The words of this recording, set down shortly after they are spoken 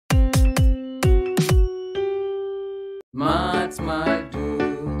Mad, smart, do.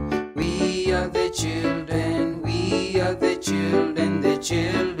 We are the children, the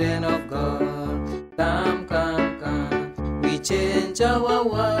children of God. Come, come, come. We change our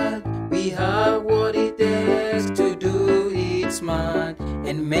world. We have what it takes to do it smart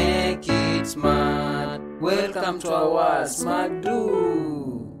and make it smart. Welcome to our Smart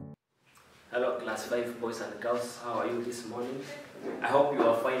Do. Hello class 5 boys and girls, how are you this morning? I hope you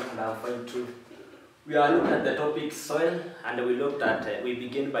are fine and I'm fine too. We are looking at the topic soil, and we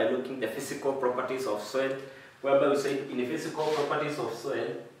begin by looking the physical properties of soil, whereby we say in the physical properties of soil,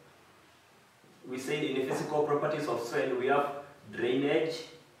 we have drainage,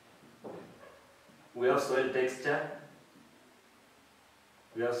 we have soil texture,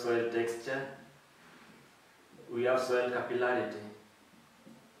 we have soil capillarity.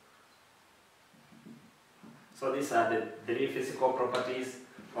 So these are the three physical properties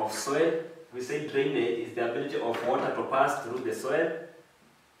of soil. We say drainage is the ability of water to pass through the soil.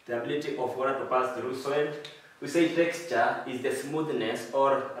 We say texture is the smoothness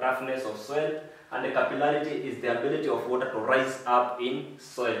or roughness of soil. And the capillarity is the ability of water to rise up in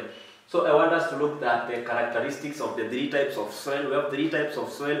soil. So I want us to look at the characteristics of the three types of soil. We have three types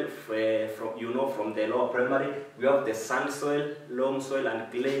of soil from the lower primary. We have the sand soil, loam soil, and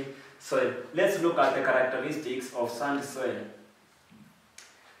clay soil. Let's look at the characteristics of sand soil.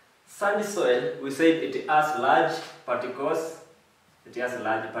 Sandy soil, we said it has large particles. And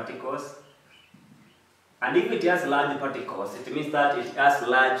if it has large particles, it means that it has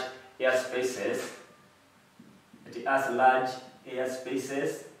large air spaces. If it has large air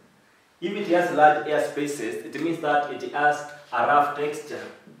spaces, it means that it has a rough texture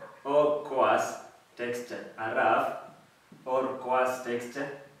or coarse texture.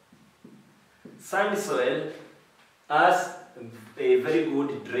 Sandy soil has a very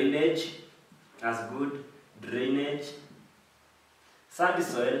good drainage. Sandy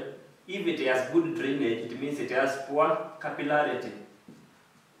soil, if it has good drainage, it means it has poor capillarity.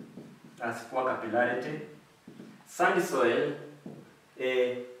 Sandy soil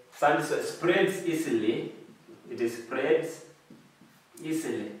spreads easily.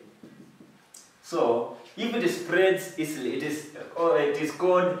 So if it spreads easily, it is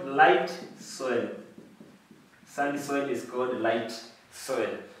called light soil. Sandy soil is called light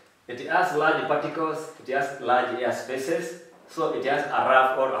soil. It has large particles, it has large air spaces, so it has a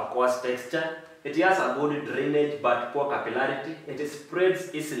rough or a coarse texture. It has a good drainage but poor capillarity. It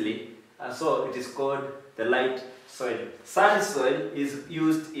spreads easily, so it is called the light soil. Sandy soil is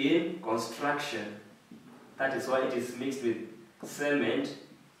used in construction. That is why it is mixed with cement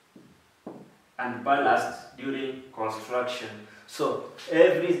and ballast during construction. So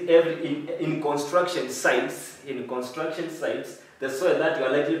in construction sites, the soil that you are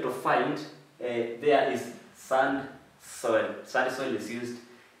likely to find there is sand soil. Sand soil is used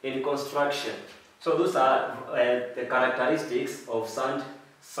in construction. So those are the characteristics of sand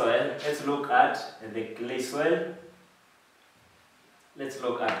soil. Let's look at the clay soil.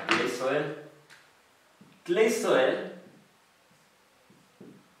 Clay soil,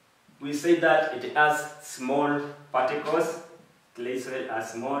 we say that it has small particles. Clay soil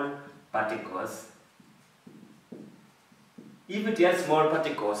has small particles. If it has small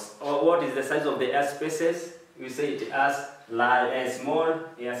particles, or what is the size of the air spaces? We say it has small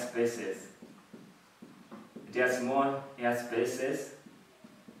air spaces.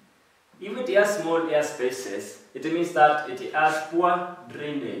 If it has small air spaces, it means that it has poor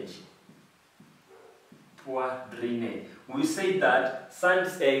drainage. We say that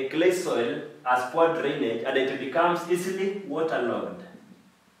clay soil has poor drainage and it becomes easily waterlogged.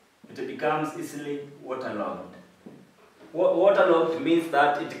 Waterlogged means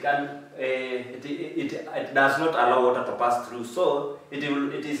that it does not allow water to pass through, so it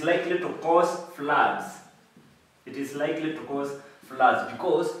is likely to cause floods. Because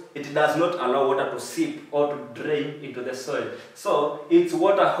it does not allow water to seep or to drain into the soil. So its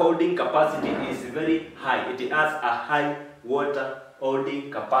water holding capacity is very high. It has a high water holding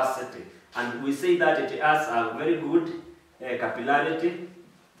capacity. And we say that it has a very good capillarity.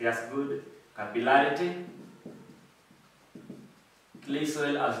 Clay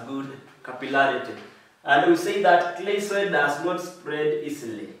soil has good capillarity. And we say that clay soil does not spread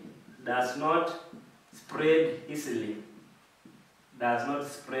easily.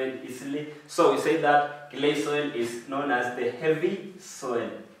 So we say that clay soil is known as the heavy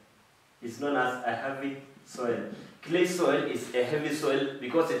soil. Clay soil is a heavy soil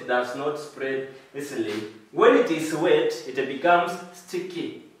because it does not spread easily. When it is wet, it becomes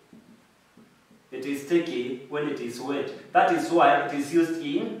sticky. When it is wet. That is why it is used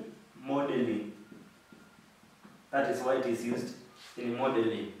in modeling. That is why it is used in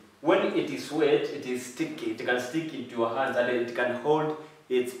modeling. When it is wet, it is sticky. It can stick into your hands and it can hold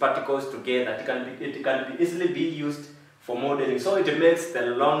its particles together. It can easily be used for modeling. So it makes the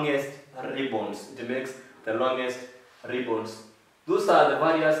longest ribbons. It makes the longest ribbons. Those are the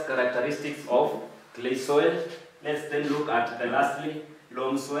various characteristics of clay soil. Let's then look at the lastly,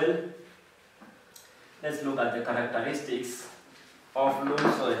 loam soil. Let's look at the characteristics of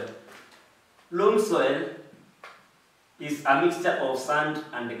loam soil. Loam soil is a mixture of sand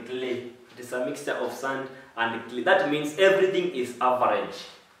and clay. It is a mixture of sand and clay. That means everything is average.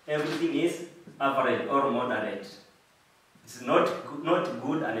 Everything is average or moderate. It's not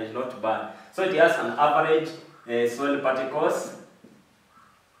good and it's not bad. So it has an average soil particles.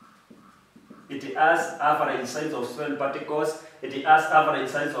 It has average size of soil particles. It has average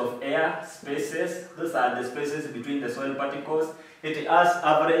size of air spaces. Those are the spaces between the soil particles. It has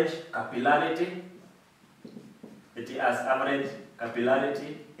average capillarity. It has average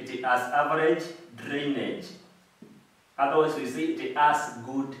capillarity. It has average drainage. Otherwise, we say it has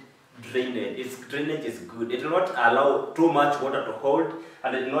good drainage. Its drainage is good. It will not allow too much water to hold,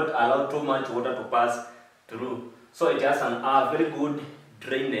 and it will not allow too much water to pass through. So it has a very good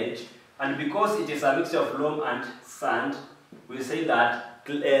drainage. And because it is a mixture of loam and sand, we say that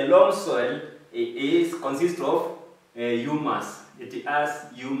loam soil consists of humus. It has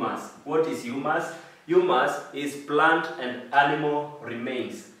humus. What is humus? Humus is plant and animal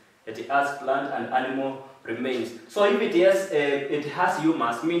remains. It has plant and animal remains. So if it has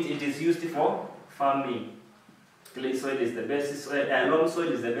humus, means it is used for farming. Clay soil is the best soil, and loam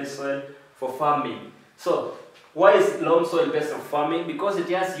soil is the best soil for farming. So why is loam soil best for farming? Because it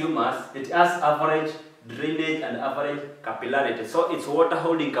has humus, it has average drainage and average capillarity. So its water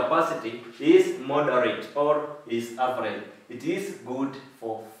holding capacity is moderate or is average. It is good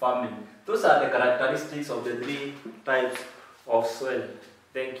for farming. Those are the characteristics of the three types of soil.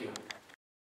 Thank you.